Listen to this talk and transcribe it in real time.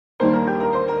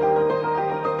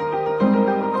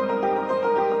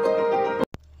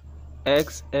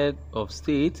Ex-head of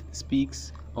state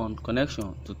speaks on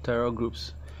connection to terror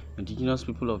groups. Indigenous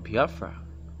people of Biafra,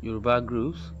 Yoruba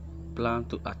groups plan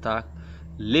to attack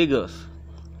Lagos.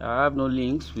 I have no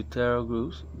links with terror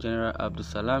groups. General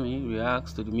Abdulsalam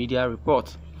reacts to the media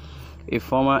report. A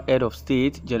former head of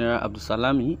state, General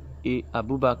Abdulsalam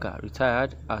Abubakar,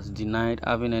 retired, has denied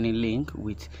having any link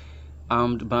with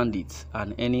armed bandits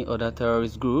and any other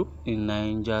terrorist group in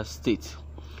Niger State,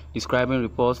 describing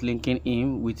reports linking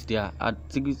him with their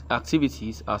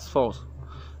activities as false,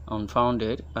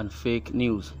 unfounded, and fake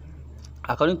news.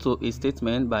 According to a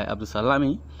statement by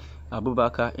Abdulsalam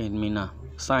Abubakar in Mina,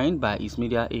 signed by his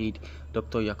media aide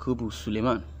Dr. Yakubu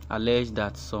Suleiman, alleged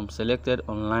that some selected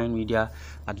online media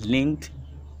had linked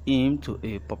him to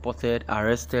a purported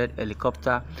arrested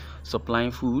helicopter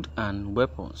supplying food and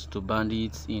weapons to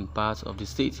bandits in parts of the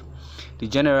state. The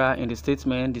general in the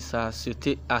statement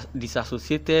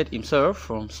disassociated himself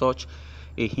from such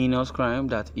a heinous crime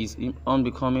that is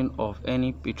unbecoming of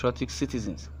any patriotic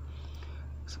citizens,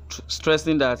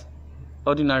 stressing that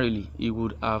ordinarily he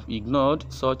would have ignored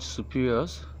such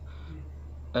spurious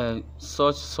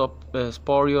reports,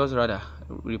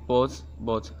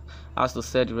 but has to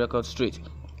set the record straight.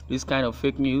 This kind of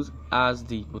fake news has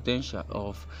the potential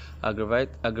of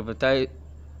aggravating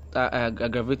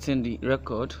the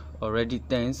record already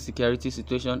tense security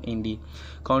situation in the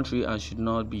country and should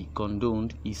not be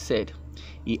condoned, he said.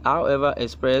 He, however,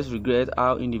 expressed regret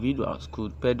how individuals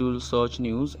could peddle such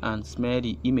news and smear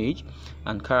the image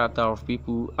and character of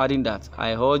people, adding that,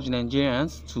 I urge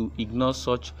Nigerians to ignore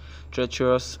such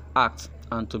treacherous acts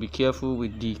and to be careful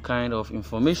with the kind of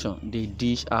information they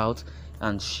dish out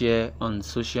and share on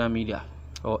social media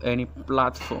or any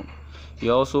platform. He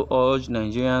also urged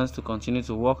Nigerians to continue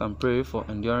to work and pray for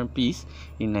enduring peace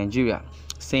in Nigeria,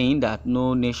 saying that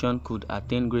no nation could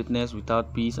attain greatness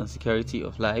without peace and security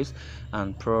of lives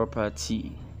and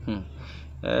property.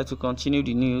 To continue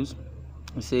the news,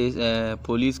 it says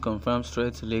police confirms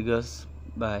threat to Lagos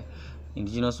by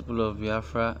indigenous people of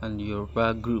Biafra and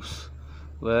Yoruba groups.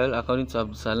 Well, according to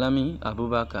Abdulsalam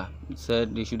Abubakar, it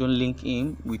said they shouldn't link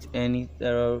him with any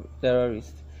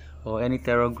terrorist or any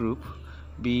terror group,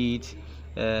 be it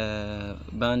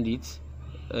bandits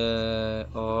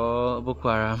or Boko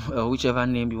Haram or whichever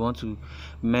name you want to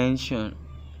mention,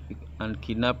 and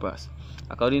kidnappers.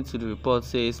 According to the report,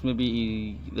 says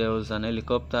maybe there was an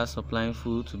helicopter supplying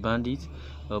food to bandits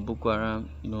or Boko Haram,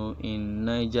 in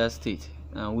Niger State,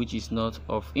 which is not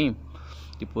of him.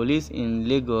 The police in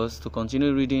Lagos, to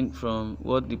continue reading from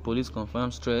what the police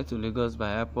confirms threat to Lagos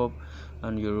by IPOB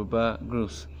and Yoruba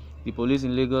groups. The police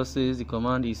in Lagos says the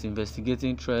command is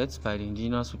investigating threats by the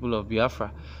indigenous people of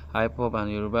Biafra, IPOB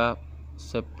and Yoruba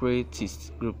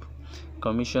separatist group.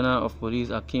 Commissioner of Police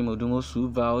Hakeem Odumosu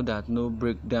vowed that no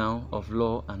breakdown of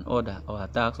law and order or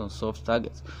attacks on soft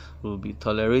targets will be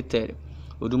tolerated.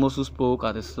 Odumosu spoke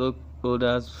at the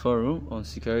Stakeholders Forum on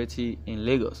Security in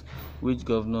Lagos, which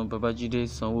Governor Babajide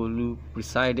Sanwo-Olu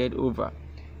presided over.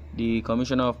 The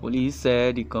Commissioner of Police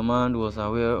said the command was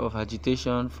aware of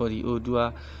agitation for the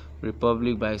Oduduwa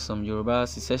Republic by some Yoruba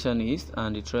secessionists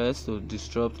and the threats to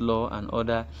disrupt law and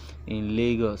order in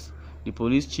Lagos. The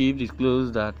police chief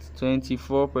disclosed that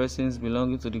 24 persons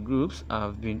belonging to the groups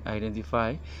have been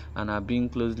identified and are being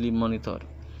closely monitored.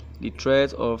 The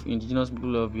threat of indigenous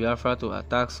people of Biafra to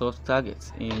attack such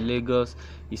targets in Lagos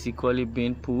is equally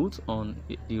being put on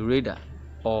the radar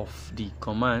of the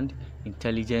command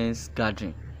intelligence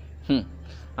gathering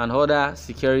and other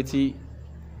security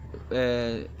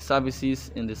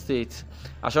services in the state,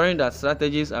 assuring that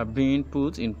strategies are being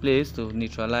put in place to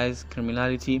neutralize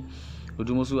criminality.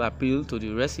 Odumosu appealed to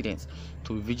the residents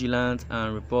to be vigilant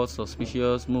and report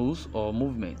suspicious moves or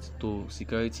movements to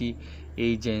security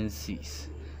agencies.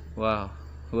 Wow.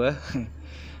 Well,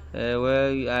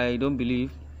 I don't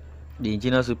believe the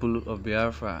indigenous people of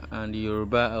Biafra and the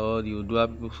Yoruba or the Oduduwa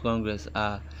People's Congress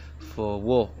are for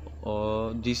war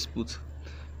or dispute.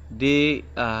 They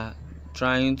are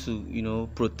trying to,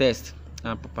 protest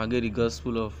and propagate the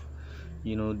gospel of,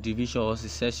 division or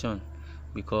secession,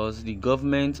 because the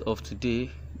government of today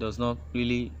does not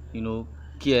really,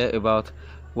 care about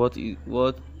what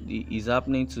is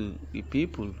happening to the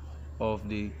people of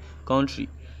the country,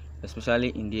 especially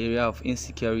in the area of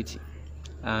insecurity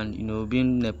and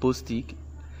being nepotistic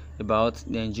about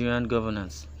the Nigerian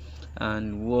governance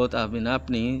and what have been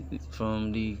happening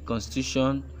from the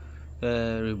constitution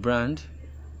rebrand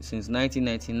since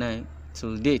 1999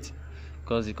 till date,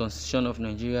 because the constitution of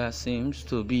Nigeria seems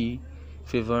to be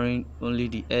favoring only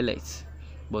the elites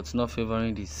but not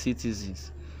favoring the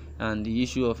citizens. And the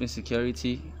issue of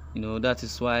insecurity, that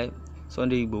is why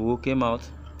Sunday Igboho came out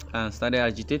and started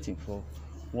agitating for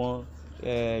one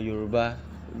Yoruba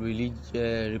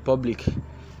republic,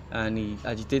 and he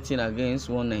agitating against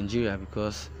one Nigeria,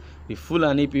 because the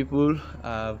Fulani people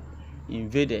have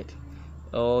invaded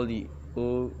all the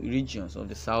whole regions of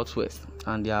the southwest,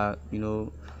 and they are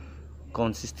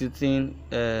constituting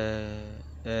a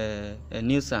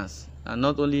nuisance, and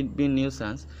not only being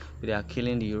nuisance, but they are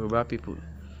killing the Yoruba people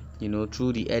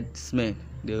through the herdsmen.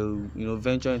 They'll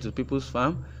venture into people's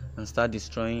farm and start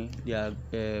destroying their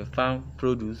farm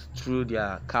produce through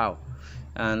their cow.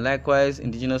 And likewise,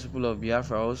 indigenous people of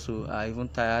Biafra also are even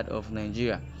tired of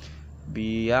Nigeria.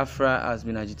 Biafra has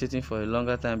been agitating for a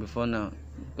longer time before now,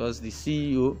 because the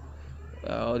CEO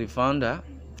or the founder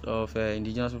of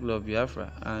indigenous people of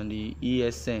Biafra and the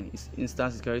ESN,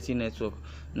 Instant Security Network,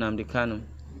 Nnamdi Kanu,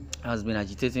 has been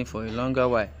agitating for a longer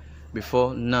while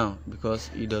before now, because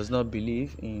he does not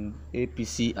believe in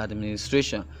APC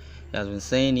administration. He has been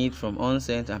saying it from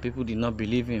onset, and people did not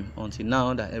believe him until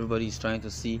now that everybody is trying to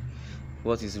see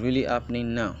what is really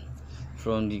happening now.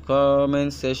 From the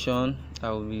comment section, I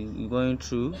will be going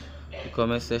through the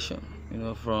comment section,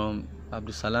 from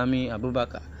Abdulsalam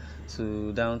Abubakar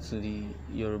to down to the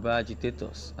Yoruba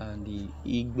agitators and the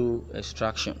Igbo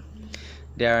extraction.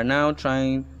 They are now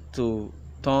trying to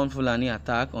turn Fulani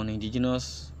attack on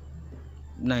indigenous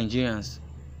Nigerians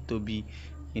to be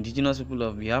indigenous people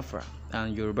of Biafra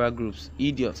and Yoruba groups.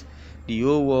 Idiots. The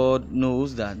whole world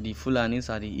knows that the Fulanis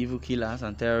are the evil killers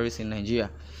and terrorists in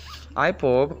Nigeria.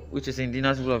 IPOB, which is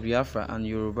indigenous people of Biafra and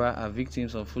Yoruba, are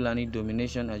victims of Fulani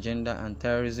domination agenda and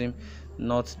terrorism,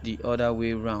 not the other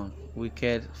way round.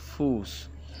 Wicked fools.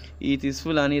 It is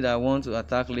Fulani that want to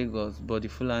attack Lagos, but the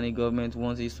Fulani government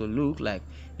wants it to look like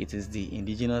it is the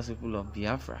indigenous people of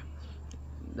Biafra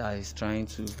that is trying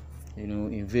to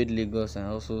invade Lagos, and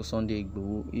also Sunday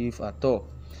Igboho, if at all.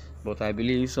 But I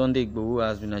believe Sunday Igboho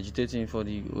has been agitating for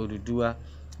the Oduduwa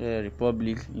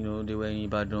Republic. They were in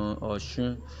Ibadan or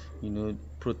Osun,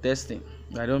 protesting.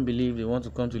 I don't believe they want to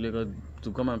come to Lagos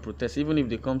to come and protest. Even if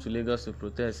they come to Lagos to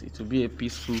protest, it will be a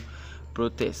peaceful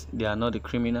protest. They are not the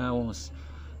criminal ones.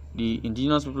 The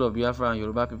indigenous people of Biafra and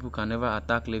Yoruba people can never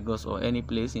attack Lagos or any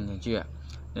place in Nigeria.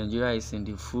 Nigeria is in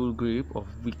the full grip of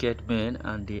wicked men,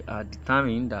 and they are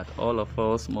determined that all of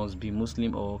us must be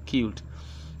Muslim or killed.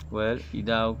 Well,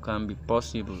 either can be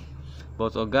possible.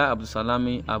 But Oga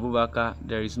Abdulsalam Abubakar,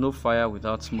 there is no fire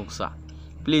without smoke, sir.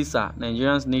 Please, sir,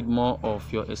 Nigerians need more of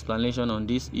your explanation on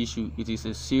this issue. It is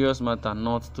a serious matter,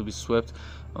 not to be swept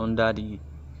under the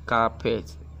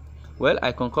carpet. Well,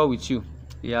 I concur with you.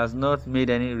 He has not made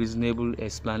any reasonable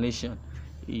explanation.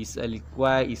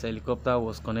 Why his helicopter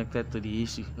was connected to the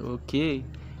issue. Okay,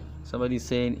 somebody is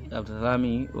saying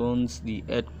Abdulsalam owns the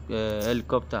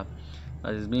helicopter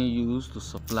that is being used to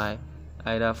supply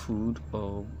either food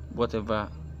or whatever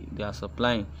they are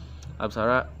supplying.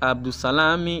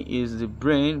 Abdulsalam is the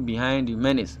brain behind the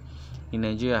menace in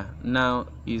Nigeria. Now,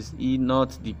 is he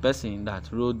not the person that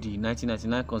wrote the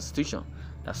 1999 constitution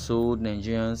that sold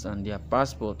Nigerians and their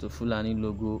passport to Fulani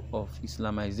logo of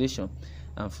Islamization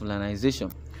and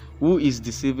Fulanization? Who is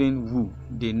deceiving who?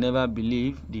 They never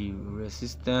believe the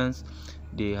resistance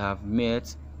they have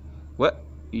met. Well,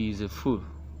 he is a fool.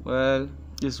 Well,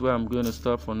 this is where I'm going to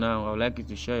stop for now. I would like you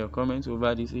to share your comments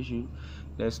over this issue.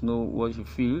 Let's know what you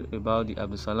feel about the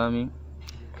Abdulsalam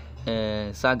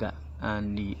saga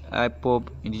and the IPOB,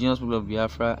 indigenous people of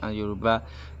Biafra and Yoruba,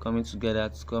 coming together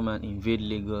to come and invade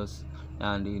Lagos,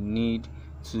 and they need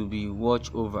to be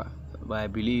watched over. But I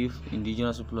believe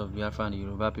indigenous people of Biafra and the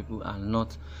Yoruba people are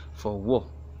not for war,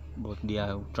 but they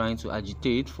are trying to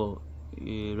agitate for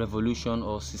a revolution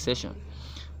or secession.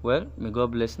 Well, may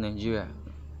God bless Nigeria.